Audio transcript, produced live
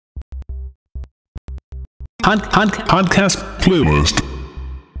Podcast Playlist.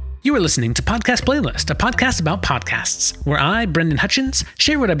 You are listening to Podcast Playlist, a podcast about podcasts, where I, Brendan Hutchins,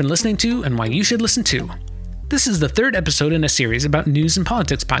 share what I've been listening to and why you should listen too. This is the third episode in a series about news and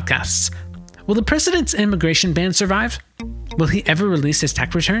politics podcasts. Will the president's immigration ban survive? Will he ever release his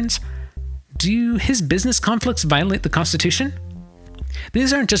tax returns? Do his business conflicts violate the Constitution?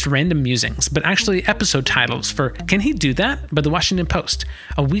 These aren't just random musings, but actually episode titles for Can He Do That? By The Washington Post,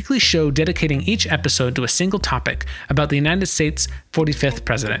 a weekly show dedicating each episode to a single topic about the United States' 45th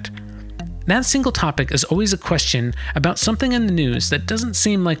president. That single topic is always a question about something in the news that doesn't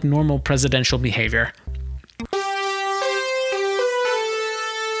seem like normal presidential behavior.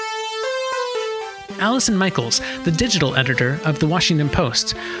 Allison Michaels, the digital editor of The Washington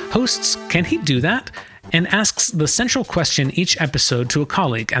Post, hosts Can He Do That? And asks the central question each episode to a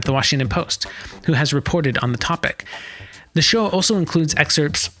colleague at The Washington Post, who has reported on the topic. The show also includes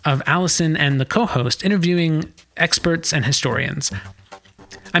excerpts of Allison and the co-host interviewing experts and historians.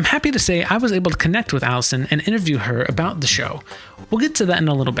 I'm happy to say I was able to connect with Allison and interview her about the show. We'll get to that in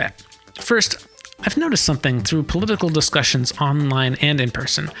a little bit. First, I've noticed something through political discussions online and in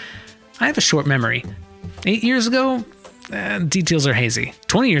person. I have a short memory. 8 years ago, details are hazy.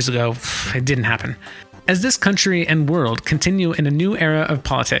 20 years ago, it didn't happen. As this country and world continue in a new era of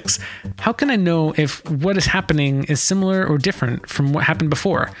politics, how can I know if what is happening is similar or different from what happened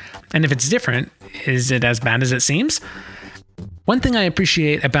before? And if it's different, is it as bad as it seems? One thing I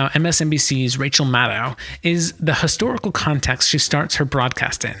appreciate about MSNBC's Rachel Maddow is the historical context she starts her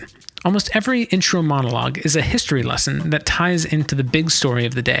broadcast in. Almost every intro monologue is a history lesson that ties into the big story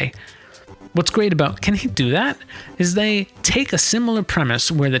of the day. What's great about Can He Do That? Is they take a similar premise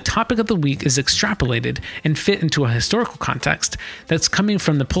where the topic of the week is extrapolated and fit into a historical context that's coming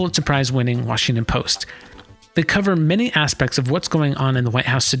from the Pulitzer Prize-winning Washington Post. They cover many aspects of what's going on in the White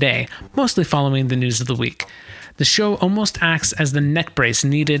House today, mostly following the news of the week. The show almost acts as the neck brace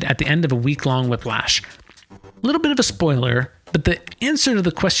needed at the end of a week-long whiplash. A little bit of a spoiler, but the answer to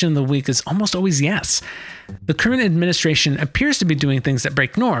the question of the week is almost always yes. The current administration appears to be doing things that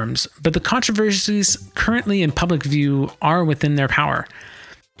break norms, but the controversies currently in public view are within their power.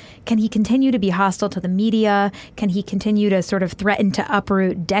 Can he continue to be hostile to the media? Can he continue to sort of threaten to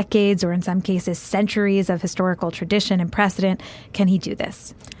uproot decades or in some cases centuries of historical tradition and precedent? Can he do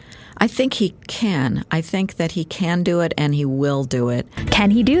this? I think he can. I think that he can do it and he will do it.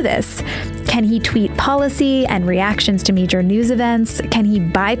 Can he do this? Can he tweet policy and reactions to major news events? Can he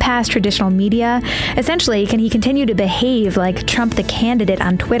bypass traditional media? Essentially, can he continue to behave like Trump the candidate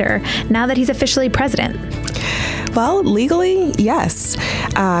on Twitter now that he's officially president? Well, legally, yes.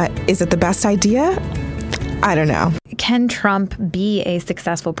 Is it the best idea? I don't know. Can Trump be a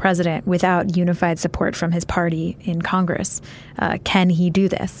successful president without unified support from his party in Congress? Can he do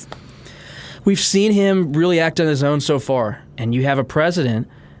this? We've seen him really act on his own so far. And you have a president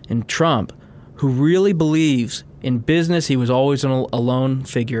in Trump who really believes in business. He was always a lone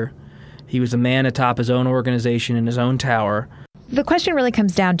figure. He was a man atop his own organization in his own tower. The question really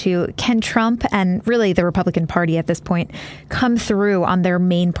comes down to, can Trump and really the Republican Party at this point come through on their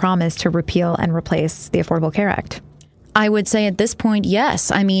main promise to repeal and replace the Affordable Care Act? I would say at this point,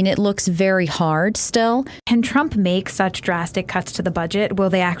 yes. I mean, it looks very hard still. Can Trump make such drastic cuts to the budget? Will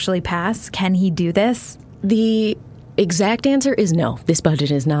they actually pass? Can he do this? The exact answer is no. This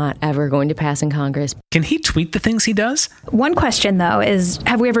budget is not ever going to pass in Congress. Can he tweet the things he does? One question, though, is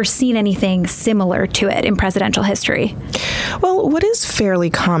have we ever seen anything similar to it in presidential history? Well, what is fairly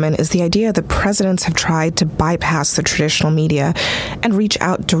common is the idea that presidents have tried to bypass the traditional media and reach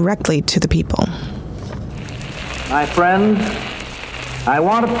out directly to the people. My friends, I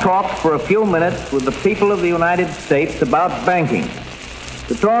want to talk for a few minutes with the people of the United States about banking.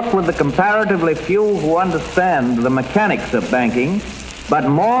 To talk with the comparatively few who understand the mechanics of banking, but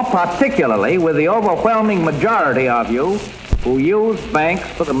more particularly with the overwhelming majority of you who use banks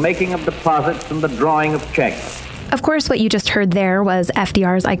for the making of deposits and the drawing of checks. Of course, what you just heard there was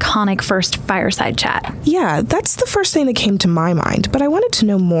FDR's iconic first fireside chat. Yeah, that's the first thing that came to my mind, but I wanted to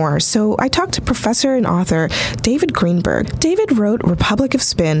know more, so I talked to professor and author David Greenberg. David wrote Republic of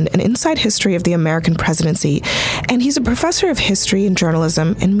Spin, an inside history of the American presidency, and he's a professor of history and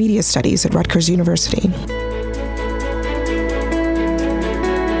journalism and media studies at Rutgers University.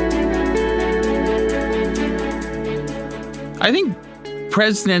 I think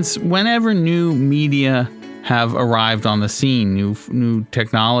presidents, whenever new media have arrived on the scene, new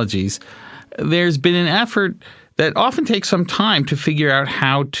technologies, there's been an effort that often takes some time to figure out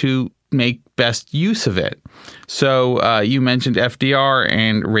how to make best use of it. So you mentioned FDR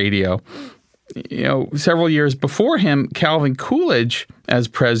and radio. several years before him, Calvin Coolidge, as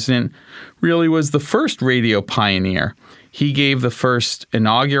president, really was the first radio pioneer. He gave the first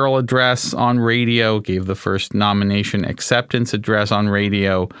inaugural address on radio, gave the first nomination acceptance address on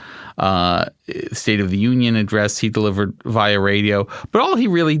radio, State of the Union address he delivered via radio. But all he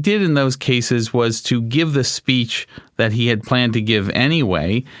really did in those cases was to give the speech that he had planned to give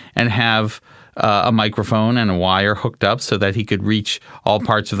anyway and have a microphone and a wire hooked up so that he could reach all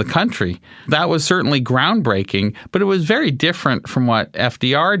parts of the country. That was certainly groundbreaking, but it was very different from what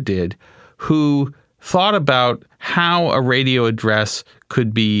FDR did, who thought about how a radio address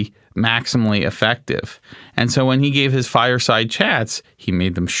could be maximally effective. And so when he gave his fireside chats, he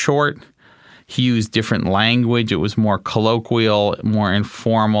made them short. He used different language. It was more colloquial, more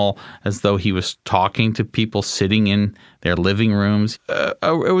informal, as though he was talking to people sitting in their living rooms.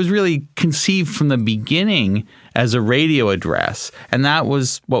 It was really conceived from the beginning as a radio address, and that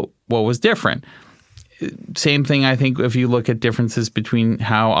was what was different. Same thing, I think, if you look at differences between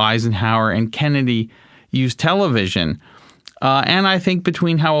how Eisenhower and Kennedy used television, and I think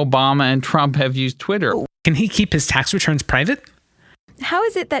between how Obama and Trump have used Twitter. Can he keep his tax returns private? How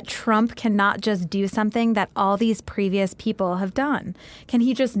is it that Trump cannot just do something that all these previous people have done? Can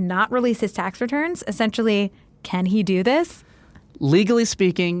he just not release his tax returns? Essentially, can he do this? Legally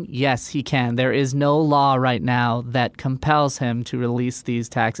speaking, yes, he can. There is no law right now that compels him to release these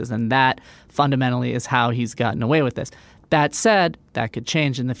taxes, and that fundamentally is how he's gotten away with this. That said, that could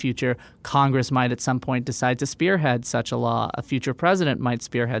change in the future. Congress might at some point decide to spearhead such a law. A future president might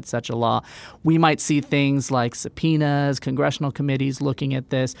spearhead such a law. We might see things like subpoenas, congressional committees looking at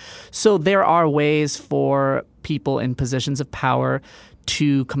this. So there are ways for people in positions of power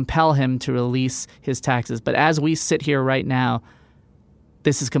to compel him to release his taxes. But as we sit here right now,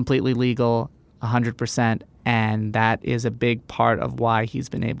 this is completely legal, 100%. And that is a big part of why he's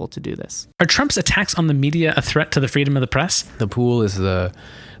been able to do this. Are Trump's attacks on the media a threat to the freedom of the press? The pool is the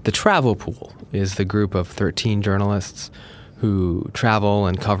travel pool is the group of 13 journalists who travel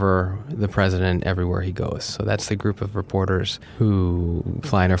and cover the president everywhere he goes. So that's the group of reporters who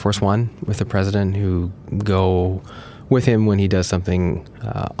fly in Air Force One with the president, who go with him when he does something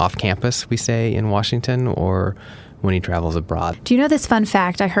off campus, we say, in Washington, or when he travels abroad. Do you know this fun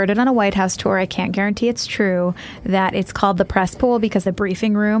fact? I heard it on a White House tour. I can't guarantee it's true, that it's called the press pool because the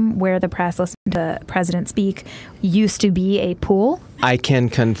briefing room where the press listened to the president speak used to be a pool. I can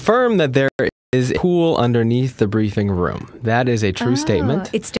confirm that there is a pool underneath the briefing room. That is a true statement.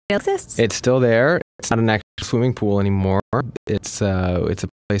 It still exists? It's still there. It's not an actual swimming pool anymore. It's a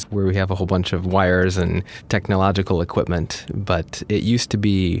place where we have a whole bunch of wires and technological equipment, but it used to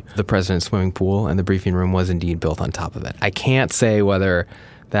be the president's swimming pool, and the briefing room was indeed built on top of it. I can't say whether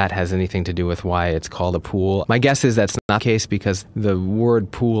that has anything to do with why it's called a pool. My guess is that's not the case, because the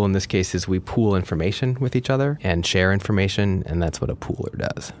word pool in this case is we pool information with each other and share information, and that's what a pooler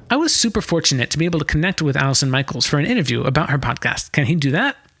does. I was super fortunate to be able to connect with Allison Michaels for an interview about her podcast. Can he do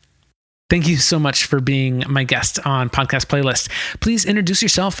that? Thank you so much for being my guest on Podcast Playlist. Please introduce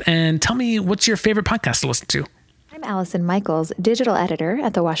yourself and tell me what's your favorite podcast to listen to. I'm Allison Michaels, digital editor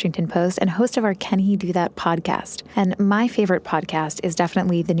at The Washington Post and host of our Can He Do That podcast. And my favorite podcast is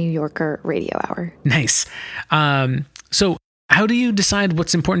definitely the New Yorker Radio Hour. Nice. So how do you decide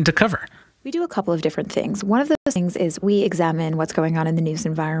what's important to cover? We do a couple of different things. One of those things is we examine what's going on in the news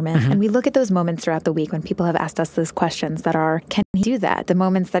environment, and we look at those moments throughout the week when people have asked us those questions that are, can he do that? The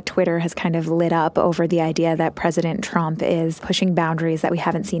moments that Twitter has kind of lit up over the idea that President Trump is pushing boundaries that we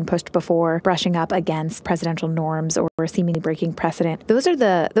haven't seen pushed before, brushing up against presidential norms or seemingly breaking precedent. Those are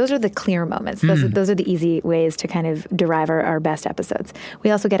the clear moments. Those are the easy ways to kind of derive our best episodes.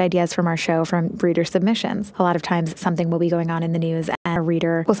 We also get ideas from our show from reader submissions. A lot of times something will be going on in the news and a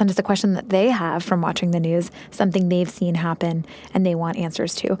reader will send us a question that they have from watching the news, something they've seen happen and they want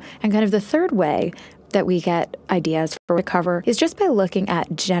answers to. And kind of the third way that we get ideas for to cover is just by looking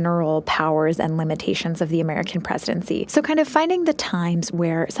at general powers and limitations of the American presidency. So kind of finding the times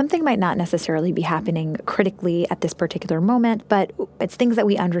where something might not necessarily be happening critically at this particular moment, but it's things that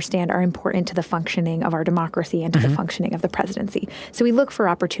we understand are important to the functioning of our democracy and to the functioning of the presidency. So we look for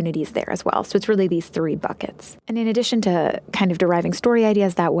opportunities there as well. So it's really these three buckets. And in addition to kind of deriving story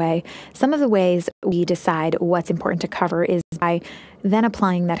ideas that way, some of the ways we decide what's important to cover is by then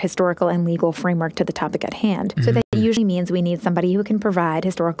applying that historical and legal framework to the topic at hand. So that usually means we need somebody who can provide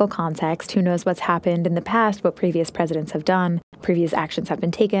historical context, who knows what's happened in the past, what previous presidents have done, previous actions have been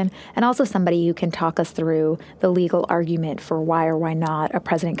taken, and also somebody who can talk us through the legal argument for why or why not a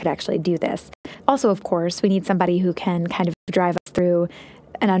president could actually do this. Also, of course, we need somebody who can kind of drive us through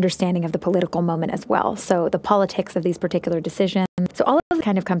an understanding of the political moment as well. So the politics of these particular decisions. So all of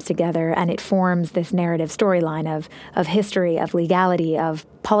kind of comes together and it forms this narrative storyline of history, of legality, of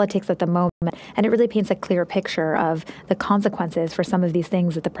politics at the moment. And it really paints a clear picture of the consequences for some of these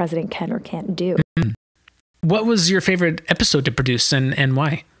things that the president can or can't do. What was your favorite episode to produce and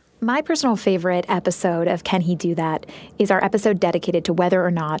why? My personal favorite episode of Can He Do That is our episode dedicated to whether or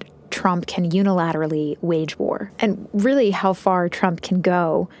not Trump can unilaterally wage war and really how far Trump can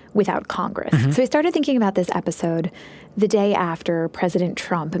go without Congress. So we started thinking about this episode the day after President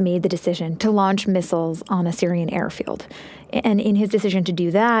Trump made the decision to launch missiles on a Syrian airfield. And in his decision to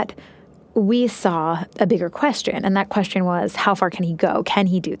do that, we saw a bigger question, and that question was, how far can he go? Can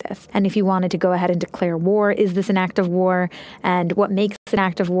he do this? And if he wanted to go ahead and declare war, is this an act of war? And what makes an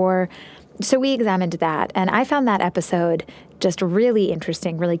act of war? So we examined that, and I found that episode just really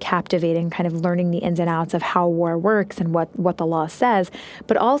interesting, really captivating, kind of learning the ins and outs of how war works and what the law says.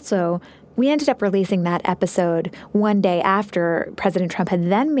 But also, we ended up releasing that episode one day after President Trump had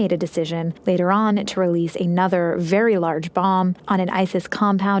then made a decision later on to release another very large bomb on an ISIS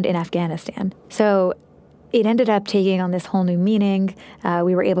compound in Afghanistan. So it ended up taking on this whole new meaning.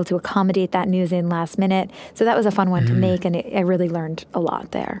 We were able to accommodate that news in last minute. So that was a fun one to make, and I really learned a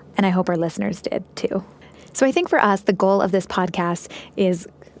lot there. And I hope our listeners did too. So I think for us, the goal of this podcast is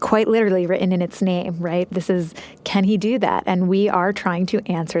quite literally written in its name, right? This is, can he do that? And we are trying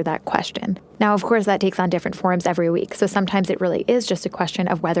to answer that question. Now, of course, that takes on different forms every week. So sometimes it really is just a question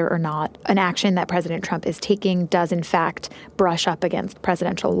of whether or not an action that President Trump is taking does, in fact, brush up against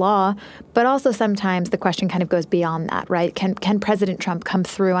presidential law. But also sometimes the question kind of goes beyond that, right? Can President Trump come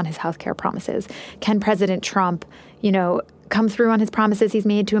through on his healthcare promises? Can President Trump, come through on his promises he's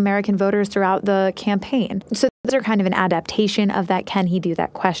made to American voters throughout the campaign? So those are kind of an adaptation of that can he do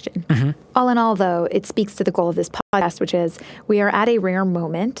that question. All in all, though, it speaks to the goal of this podcast, which is we are at a rare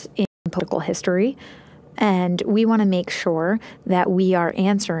moment in political history, and we want to make sure that we as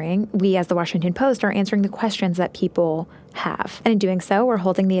the Washington Post, are answering the questions that people have. And in doing so, we're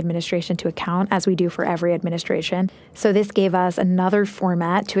holding the administration to account, as we do for every administration. So this gave us another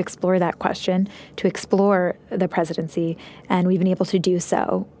format to explore that question, to explore the presidency, and we've been able to do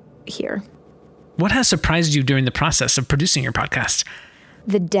so here. What has surprised you during the process of producing your podcast?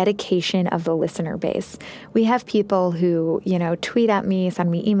 The dedication of the listener base. We have people who, tweet at me,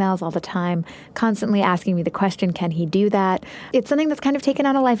 send me emails all the time, constantly asking me the question, can he do that? It's something that's kind of taken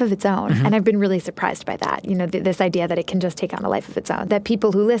on a life of its own. And I've been really surprised by that. This idea that it can just take on a life of its own, that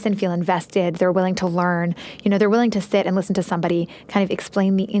people who listen feel invested, they're willing to learn, they're willing to sit and listen to somebody kind of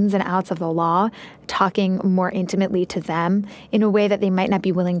explain the ins and outs of the law, talking more intimately to them in a way that they might not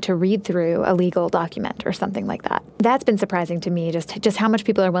be willing to read through a legal document or something like that. That's been surprising to me, just how much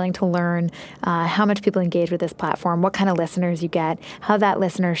people are willing to learn, how much people engage with this platform, what kind of listeners you get, how that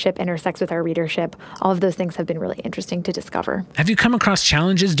listenership intersects with our readership. All of those things have been really interesting to discover. Have you come across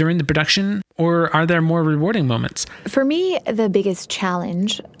challenges during the production, or are there more rewarding moments? For me, the biggest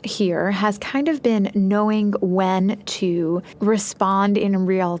challenge here has kind of been knowing when to respond in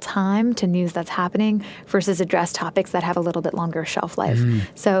real time to news that's happening versus address topics that have a little bit longer shelf life.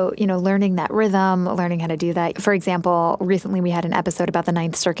 So, learning that rhythm, learning how to do that. For example, recently we had an episode about the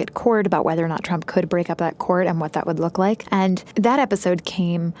Ninth Circuit Court, about whether or not Trump could break up that court and what that would look like. And that episode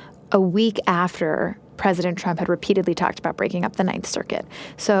came a week after President Trump had repeatedly talked about breaking up the Ninth Circuit.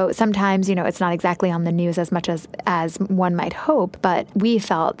 So sometimes, it's not exactly on the news as much as one might hope, but we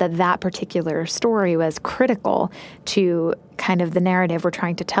felt that particular story was critical to kind of the narrative we're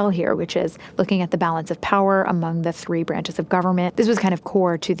trying to tell here, which is looking at the balance of power among the three branches of government. This was kind of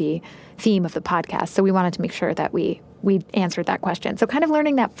core to the theme of the podcast. So we wanted to make sure that we answered that question. So kind of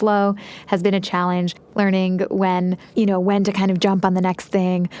learning that flow has been a challenge, learning when to kind of jump on the next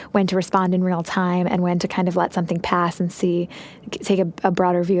thing, when to respond in real time, and when to kind of let something pass and take a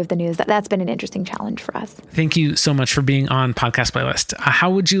broader view of the news. That's been an interesting challenge for us. Thank you so much for being on Podcast Playlist. How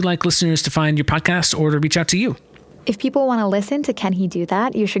would you like listeners to find your podcast or to reach out to you? If people want to listen to Can He Do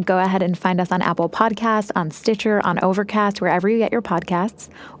That, you should go ahead and find us on Apple Podcasts, on Stitcher, on Overcast, wherever you get your podcasts.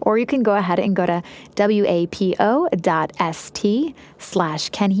 Or you can go ahead and go to wapo.st/Can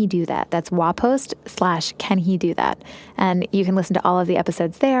He Do That. That's wapost/Can He Do That. And you can listen to all of the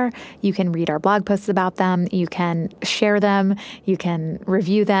episodes there. You can read our blog posts about them. You can share them. You can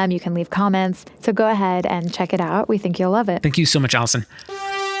review them. You can leave comments. So go ahead and check it out. We think you'll love it. Thank you so much, Allison.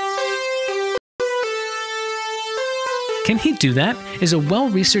 Can He Do That is a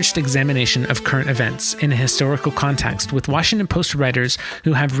well-researched examination of current events in a historical context with Washington Post writers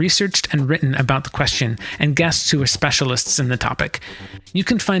who have researched and written about the question and guests who are specialists in the topic. You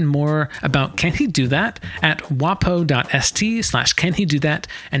can find more about Can He Do That at wapo.st/Can He Do That,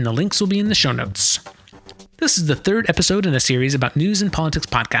 and the links will be in the show notes. This is the third episode in a series about news and politics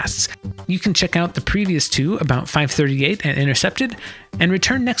podcasts. You can check out the previous two about 538 and Intercepted, and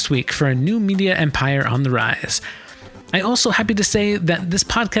return next week for a new media empire on the rise. I'm also happy to say that this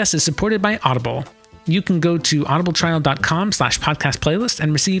podcast is supported by Audible. You can go to audibletrial.com/podcastplaylist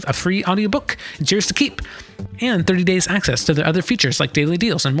and receive a free audiobook. It's yours to keep. And 30 days access to their other features like daily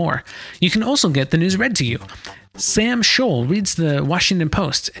deals and more. You can also get the news read to you. Sam Scholl reads the Washington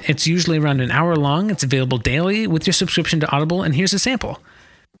Post. It's usually around an hour long. It's available daily with your subscription to Audible, and here's a sample.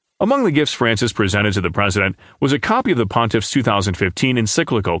 Among the gifts Francis presented to the president was a copy of the Pontiff's 2015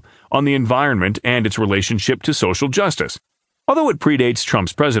 encyclical on the environment and its relationship to social justice. Although it predates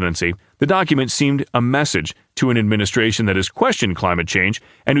Trump's presidency, the document seemed a message to an administration that has questioned climate change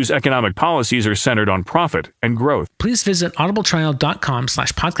and whose economic policies are centered on profit and growth. Please visit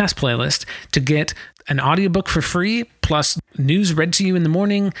audibletrial.com/podcastplaylist to get an audiobook for free, plus news read to you in the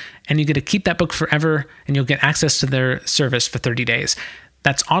morning, and you get to keep that book forever, and you'll get access to their service for 30 days.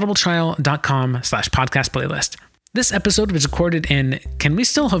 That's audibletrial.com/podcastplaylist. This episode was recorded in Can We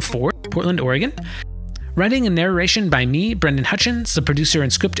Still Have Four, Portland, Oregon. Writing and narration by me, Brendan Hutchins. The producer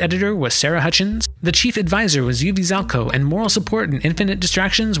and script editor was Sarah Hutchins. The chief advisor was Yuvi Zalko, and moral support and infinite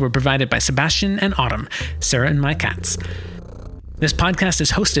distractions were provided by Sebastian and Autumn, Sarah and my cats. This podcast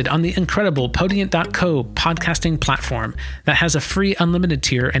is hosted on the incredible Podient.co podcasting platform that has a free unlimited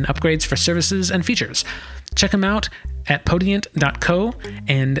tier and upgrades for services and features. Check them out at Podient.co,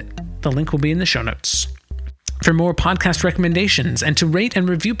 and the link will be in the show notes. For more podcast recommendations and to rate and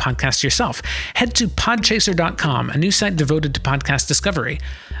review podcasts yourself, head to podchaser.com, a new site devoted to podcast discovery.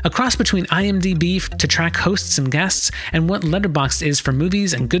 A cross between IMDb to track hosts and guests, and what Letterboxd is for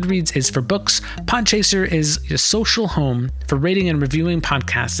movies and Goodreads is for books, Podchaser is your social home for rating and reviewing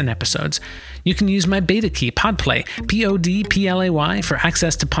podcasts and episodes. You can use my beta key, PodPlay, PODPLAY, for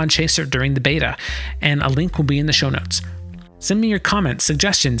access to Podchaser during the beta, and a link will be in the show notes. Send me your comments,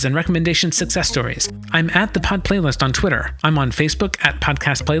 suggestions, and recommendation success stories. I'm at the Pod Playlist on Twitter. I'm on Facebook at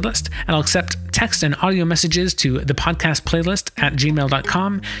Podcast Playlist, and I'll accept text and audio messages to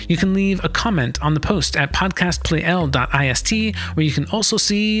thepodcastplaylist@gmail.com. You can leave a comment on the post at PodcastPlayl.ist, where you can also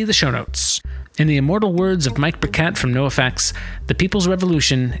see the show notes. In the immortal words of Mike Burkett from NoFX, the People's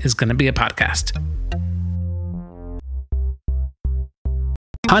Revolution is going to be a podcast.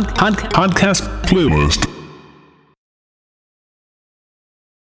 Podcast Playlist.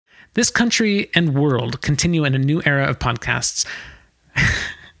 This country and world continue in a new era of podcasts.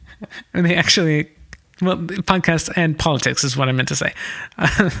 And they actually, well, podcasts and politics is what I meant to say.